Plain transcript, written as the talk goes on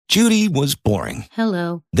Judy was boring.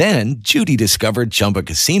 Hello. Then Judy discovered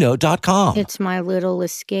ChumbaCasino.com. It's my little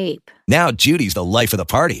escape. Now Judy's the life of the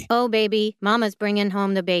party. Oh, baby, mama's bringing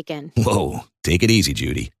home the bacon. Whoa, take it easy,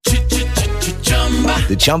 Judy.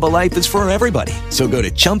 The Chumba life is for everybody. So go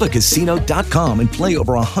to ChumbaCasino.com and play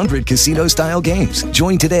over 100 casino-style games.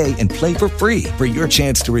 Join today and play for free for your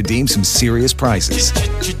chance to redeem some serious prizes.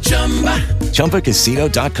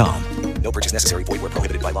 ChumbaCasino.com. No purchase necessary. Void where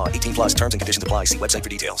prohibited by law. 18 plus terms and conditions apply. See website for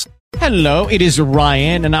details. Hello, it is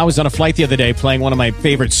Ryan, and I was on a flight the other day playing one of my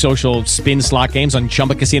favorite social spin slot games on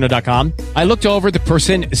ChumbaCasino.com. I looked over at the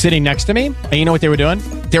person sitting next to me, and you know what they were doing?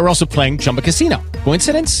 They were also playing Chumba Casino.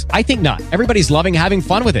 Coincidence? I think not. Everybody's loving having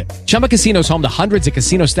fun with it. Chumba Casino is home to hundreds of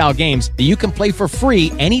casino-style games that you can play for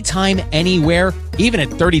free anytime, anywhere, even at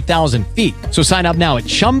 30,000 feet. So sign up now at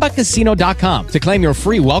ChumbaCasino.com to claim your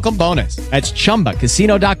free welcome bonus. That's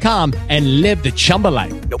ChumbaCasino.com and live the Chumba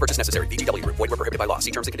life. No purchase necessary. VGW. Void where prohibited by law.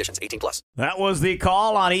 See terms and conditions. 18 plus. That was the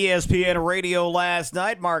call on ESPN Radio last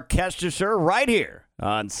night. Mark Kestisher right here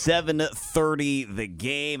on 7:30 The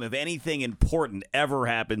Game. If anything important ever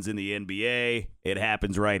happens in the NBA, it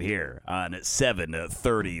happens right here on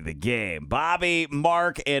 7:30 The Game. Bobby,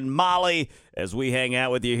 Mark, and Molly, as we hang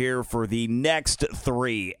out with you here for the next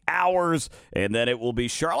 3 hours. And then it will be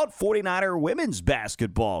Charlotte 49er women's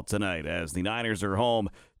basketball tonight as the Niners are home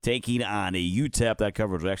taking on a UTEP. That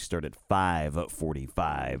coverage will actually start at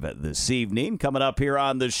 5:45 this evening. Coming up here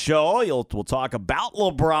on the show, we'll talk about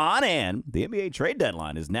LeBron, and the NBA trade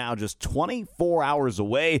deadline is now just 24 hours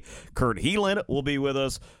away. Kurt Helin will be with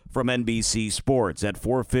us from NBC Sports. At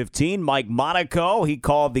 4:15, Mike Monaco, he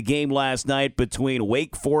called the game last night between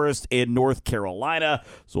Wake Forest and North Carolina.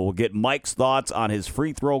 So we'll get Mike's thoughts on his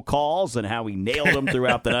free throw calls and how he nailed them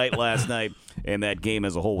throughout the night last night and that game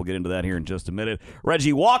as a whole. We'll get into that here in just a minute.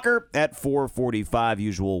 Reggie Walker at 4:45,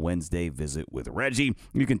 usual Wednesday visit with Reggie.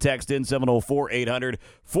 You can text in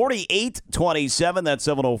 704-800-4827. That's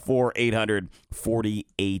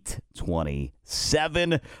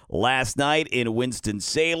 704-800-4827. Last night in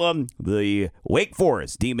Winston-Salem, the Wake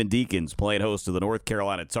Forest Demon Deacons playing host to the North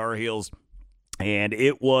Carolina Tar Heels. And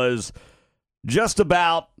it was just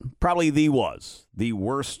about, probably the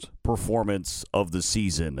worst performance of the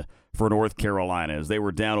season for North Carolina, as they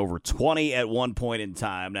were down over 20 at one point in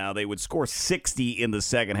time. Now, they would score 60 in the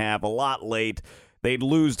second half, a lot late. They'd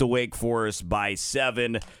lose to Wake Forest by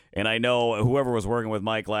 7. And I know whoever was working with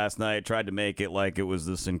Mike last night tried to make it like it was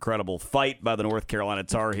this incredible fight by the North Carolina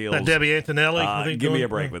Tar Heels. Debbie Antonelli. Give me a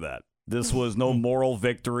break with that. This was no moral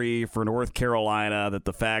victory for North Carolina. That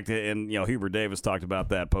the fact that, and Hubert Davis talked about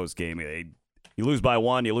that post game. You lose by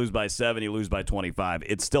 1, you lose by 7, you lose by 25.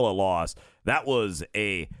 It's still a loss. That was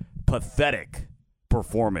a pathetic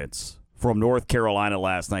performance from North Carolina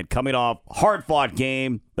last night. Coming off hard-fought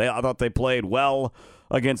game, I thought they played well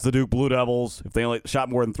against the Duke Blue Devils. If they only shot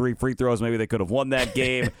more than 3 free throws, maybe they could have won that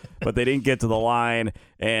game, but they didn't get to the line.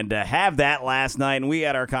 And to have that last night, and we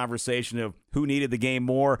had our conversation of who needed the game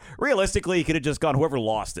more. Realistically, you could have just gone whoever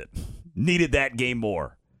lost it needed that game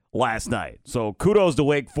more last night. So kudos to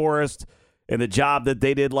Wake Forest and the job that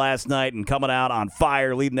they did last night and coming out on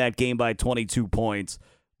fire, leading that game by 22 points.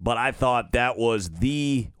 But I thought that was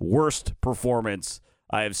the worst performance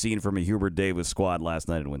I have seen from a Hubert Davis squad last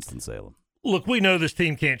night in Winston-Salem. Look, we know this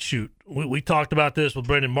team can't shoot. We talked about this with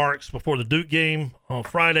Brendan Marks before the Duke game on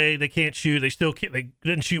Friday. They can't shoot. They still can't. They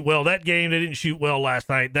didn't shoot well that game. They didn't shoot well last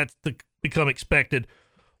night. That's become expected.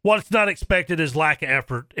 What's not expected is lack of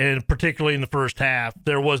effort, and particularly in the first half,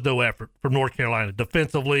 there was no effort from North Carolina.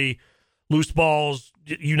 Defensively, loose balls,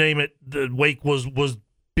 you name it, the Wake was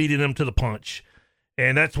beating them to the punch.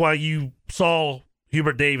 And that's why you saw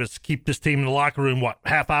Hubert Davis keep this team in the locker room,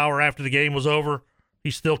 half hour after the game was over?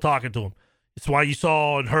 He's still talking to them. It's why you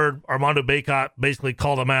saw and heard Armando Bacot basically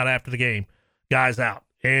call them out after the game. Guys out.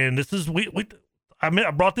 And this is,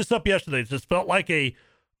 I brought this up yesterday. It just felt like a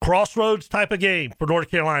crossroads type of game for North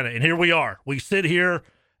Carolina. And here we are. We sit here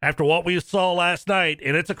after what we saw last night,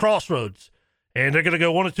 and it's a crossroads. And they're going to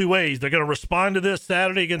go one of two ways. They're going to respond to this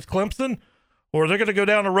Saturday against Clemson, or they're going to go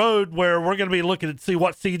down a road where we're going to be looking to see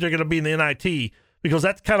what seeds are going to be in the NIT, because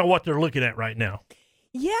that's kind of what they're looking at right now.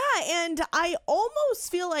 Yeah, and I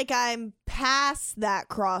almost feel like I'm past that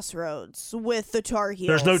crossroads with the Tar Heels.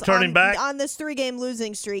 There's no turning back? On this 3-game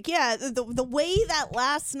losing streak. Yeah, the way that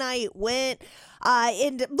last night went.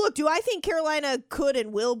 And look, do I think Carolina could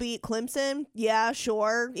and will beat Clemson? Yeah,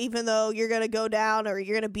 sure. Even though you're going to go down or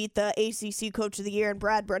you're going to beat the ACC Coach of the Year and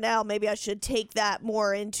Brad Brownell, maybe I should take that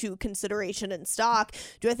more into consideration and stock.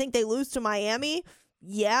 Do I think they lose to Miami?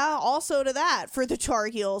 Yeah, also to that for the Tar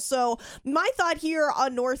Heels. So my thought here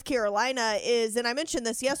on North Carolina is, and I mentioned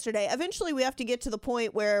this yesterday, eventually we have to get to the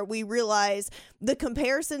point where we realize the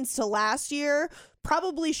comparisons to last year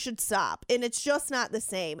probably should stop, and it's just not the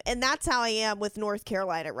same. And that's how I am with North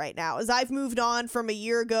Carolina right now. As I've moved on from a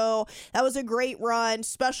year ago, that was a great run,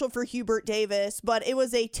 special for Hubert Davis, but it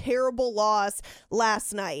was a terrible loss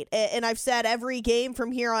last night. And I've said every game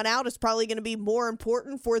from here on out is probably going to be more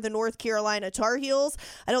important for the North Carolina Tar Heels.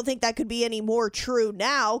 I don't think that could be any more true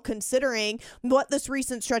now, considering what this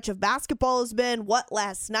recent stretch of basketball has been, what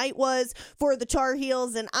last night was for the Tar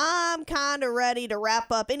Heels, and I'm kind of ready to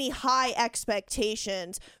wrap up any high expectations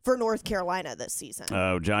for North Carolina this season.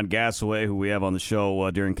 John Gassaway, who we have on the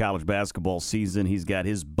show during college basketball season, he's got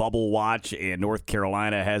his bubble watch, and North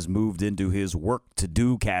Carolina has moved into his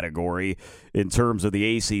work-to-do category in terms of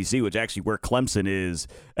the ACC, which actually where Clemson is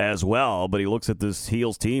as well. But he looks at this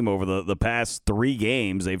Heels team over the past 3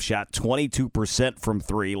 games. They've shot 22% from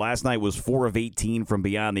 3. Last night was 4 of 18 from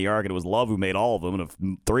beyond the arc, and it was Love who made all of them,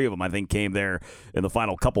 and 3 of them, I think, came there in the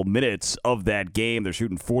final couple minutes of that game. They're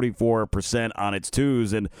shooting 44% on its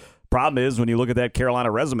twos, and problem is when you look at that Carolina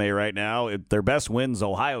resume right now, their best win's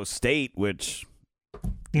Ohio State, which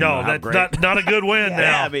no, that's not a good win. Now,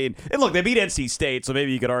 yeah, I mean, and look, they beat NC State, so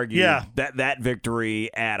maybe you could argue that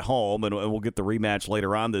victory at home, and we'll get the rematch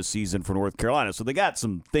later on this season for North Carolina. So they got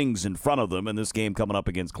some things in front of them, and this game coming up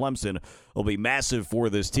against Clemson will be massive for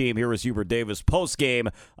this team. Here is Hubert Davis post game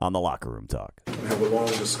on the Locker Room Talk. We have a long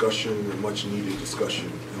discussion, a much needed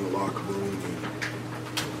discussion in the locker room. And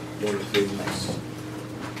one of the things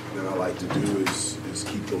that I like to do is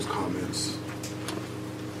keep those comments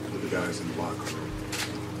with the guys in the locker room.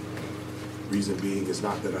 Reason being is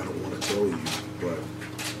not that I don't want to tell you, but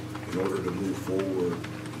in order to move forward,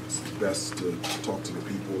 it's best to talk to the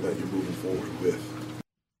people that you're moving forward with.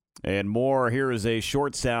 And more, here is a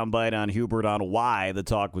short soundbite on Hubert on why the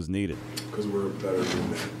talk was needed. Because we're better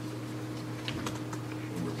than that.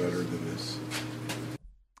 We're better than this.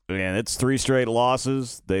 And it's 3 straight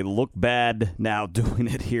losses. They look bad now doing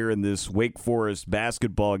it here in this Wake Forest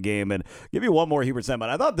basketball game. And I'll give you one more Hubert soundbite.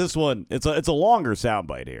 I thought this one, it's a longer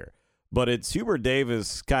soundbite here. But it's Hubert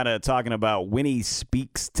Davis kind of talking about when he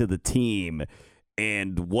speaks to the team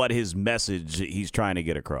and what his message he's trying to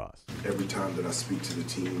get across. Every time that I speak to the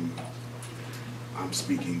team, I'm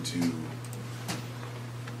speaking to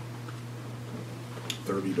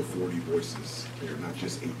 30 to 40 voices. They're not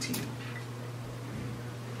just 18.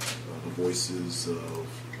 The voices of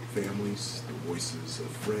families, the voices of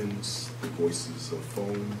friends, the voices of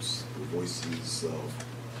phones, the voices of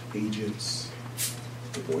agents,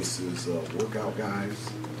 the voices of workout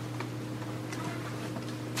guys.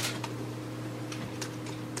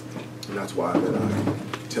 And that's why that I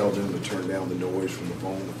tell them to turn down the noise from the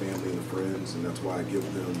phone, the family, and the friends, and that's why I give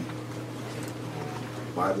them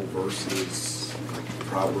Bible verses like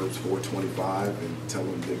Proverbs 4:25 and tell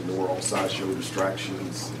them to ignore all sideshow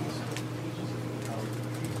distractions and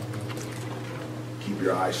keep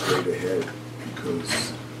your eyes straight ahead,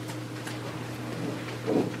 because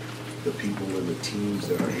the people and the teams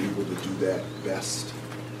that are able to do that best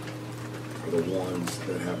are the ones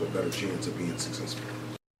that have a better chance of being successful.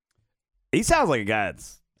 He sounds like a guy that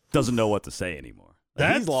doesn't know what to say anymore.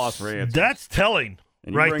 He's lost for answers. That's telling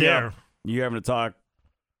right there. You having to talk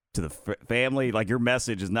to the family, like your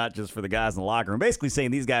message is not just for the guys in the locker room. Basically saying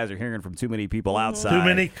these guys are hearing from too many people outside. Too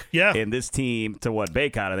many, yeah. And this team, to what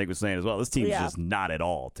Bacon I think was saying as well, this team's just not at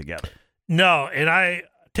all together. No, and I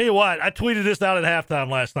tell you what, I tweeted this out at halftime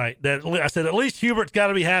last night. That I said at least Hubert's got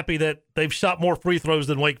to be happy that they've shot more free throws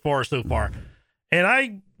than Wake Forest so far. And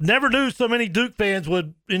I never knew so many Duke fans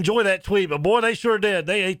would enjoy that tweet, but boy, they sure did.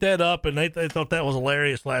 They ate that up, and they thought that was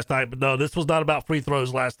hilarious last night. But no, this was not about free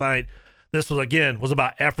throws last night. This was, again,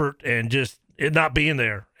 about effort and just it not being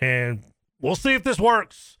there. And we'll see if this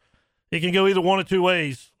works. It can go either one of two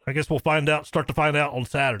ways. I guess we'll start to find out on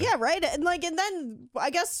Saturday. Yeah, right. And then I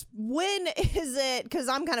guess when is it? Because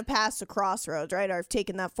I'm kind of past the crossroads, right? I've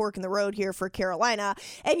taken that fork in the road here for Carolina.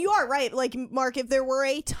 And you are right. Like, Mark, if there were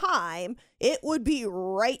a time, it would be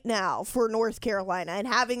right now for North Carolina and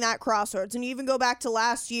having that crossroads. And you even go back to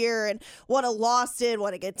last year and what a loss did,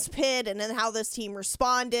 what against Pitt, and then how this team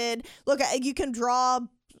responded. Look, you can draw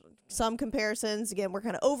some comparisons. Again, we're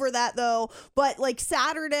kind of over that, though. But like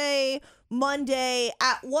Saturday, Monday,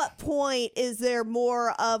 at what point is there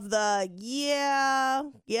more of the, yeah,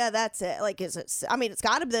 that's it? Like, is it? I mean, it's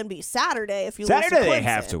got to then be Saturday if you lose to Clemson. They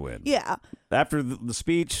have to win. Yeah. after the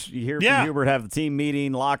speech, you hear Yeah. from Hubert, have the team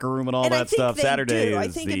meeting, locker room, and all And I that think stuff. they Saturday do. is I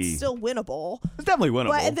think it's still winnable. It's definitely winnable.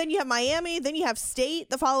 But, and then you have Miami, then you have State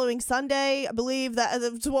the following Sunday. I believe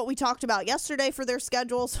that's what we talked about yesterday for their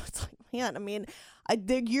schedule. So it's like, man, I mean,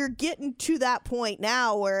 you're getting to that point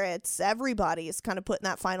now where it's everybody is kind of putting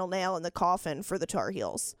that final nail in the coffin for the Tar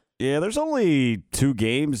Heels. Yeah, there's only 2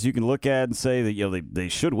 games you can look at and say that they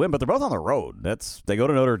should win, but they're both on the road. They go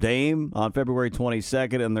to Notre Dame on February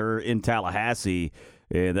 22nd, and they're in Tallahassee.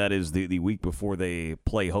 That is the week before they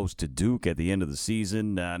play host to Duke at the end of the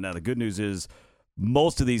season. Now, the good news is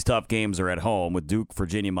most of these tough games are at home with Duke,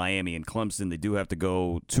 Virginia, Miami, and Clemson. They do have to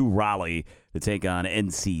go to Raleigh to take on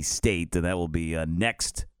NC State, and that will be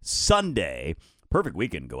next Sunday. Perfect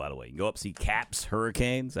weekend to go out of the way. You can go up, see Caps,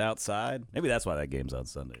 Hurricanes outside. Maybe that's why that game's on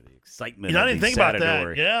Sunday. The excitement I of didn't the think about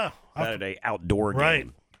that. Yeah. Saturday outdoor game Right.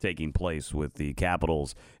 taking place with the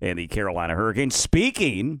Capitals and the Carolina Hurricanes.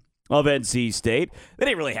 Speaking of NC State, they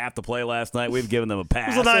didn't really have to play last night. We've given them a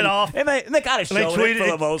pass. It was a night off. And they kind of And they showed treated it for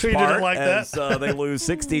it- the most treated it part. like that. as, they lose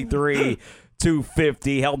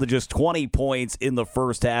 63-50, held to just 20 points in the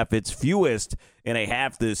first half. It's fewest in a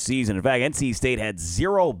half this season. In fact, NC State had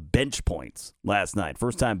 0 bench points last night.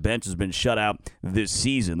 First time bench has been shut out this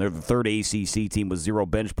season. They're the third ACC team with 0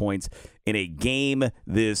 bench points in a game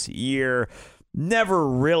this year. Never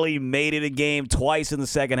really made it a game. Twice in the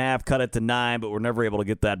second half, cut it to 9, but we're never able to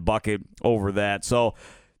get that bucket over that. So,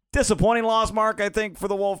 disappointing loss, Mark, I think, for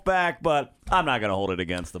the Wolfpack, but I'm not going to hold it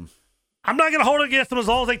against them. I'm not going to hold it against them as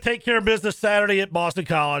long as they take care of business Saturday at Boston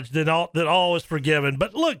College. Then all is forgiven.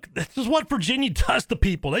 But look, this is what Virginia does to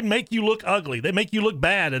people. They make you look ugly. They make you look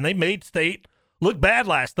bad, and they made State look bad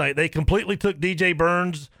last night. They completely took DJ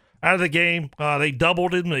Burns out of the game. They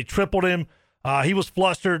doubled him. They tripled him. He was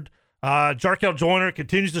flustered. Jarkel Joyner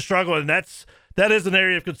continues to struggle, and that is an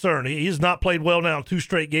area of concern. He has not played well now in 2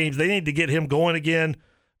 straight games. They need to get him going again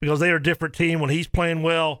because they are a different team when he's playing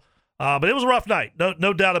well. But it was a rough night,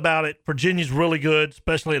 no doubt about it. Virginia's really good,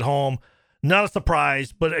 especially at home. Not a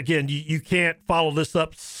surprise, but again, you can't follow this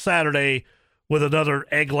up Saturday with another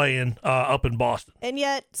egg laying up in Boston. And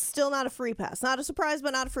yet, still not a free pass. Not a surprise,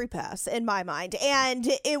 but not a free pass in my mind. And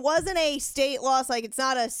it wasn't a State loss. Like, it's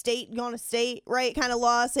not a State going to State, right, kind of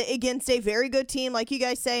loss against a very good team, like you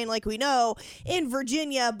guys say, and like we know, in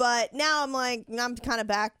Virginia. But now I'm kind of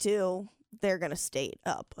back to they're going to State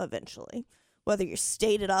up eventually. Whether you're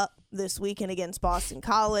stated up this weekend against Boston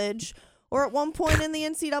College or at one point in the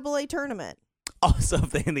NCAA tournament. Oh,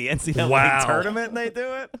 something in the NCAA Wow. tournament and they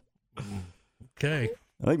do it? Okay.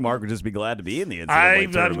 I think Mark would just be glad to be in the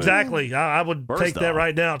NCAA tournament. Exactly. I would First take that off.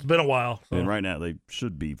 right now. It's been a while. So. And right now, they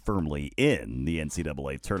should be firmly in the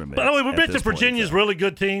NCAA tournament. But anyway, we at mentioned this point in Virginia's time. really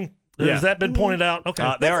good team. Yeah. Has that been pointed out?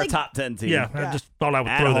 Okay. They are like- a top 10 team. yeah, Yeah. I just thought I would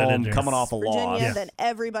At throw that in home, there. coming off a Virginia loss. than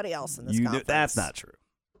everybody else in this conference. That's not true.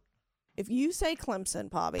 If you say Clemson,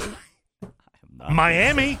 Bobby,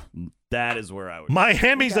 Miami. That is where I would.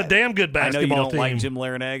 Miami's a damn good I know you basketball don't team. like Jim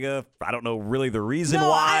Larinaga. I don't know really the reason no,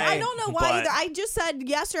 why. I don't know why but either. I just said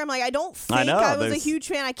yesterday, I'm like, I don't think I know, I was a there's- huge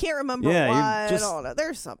fan. I can't remember Yeah, you why. just- I don't know.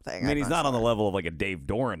 There's something. I mean, he's not on the level of like a Dave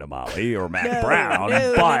Doran to Molly or Matt No, Brown,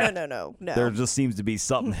 no, but no. there just seems to be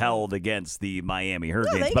something held against the Miami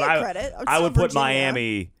Hurricanes. they but get credit. I So would put Virginia.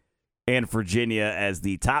 Miami and Virginia as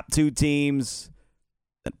the top 2 teams,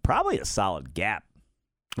 and probably a solid gap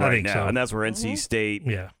I right think now. so. And that's where NC State.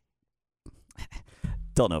 Yeah.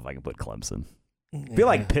 Don't know if I can put Clemson. I feel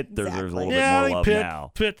like Pitt. There's a little Yeah, I bit more think love Pitt,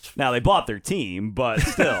 now. Pitt's Now they bought their team, but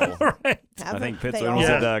still. right. I think Pitt's. They Was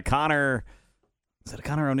all- it Connor? Is it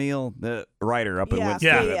Connor O'Neill, the writer up in Yeah. Winston?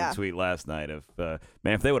 Yeah. Had Yeah. a tweet last night of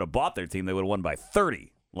if they would have bought their team, they would have won by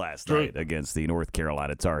 30 last True. night against the North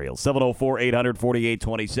Carolina Tar Heels.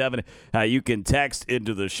 704-800-4827. You can text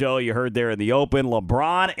into the show. You heard there in the open,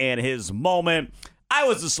 LeBron and his moment. I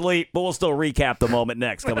was asleep, but we'll still recap the moment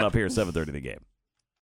next. Coming up here at 7:30 the game.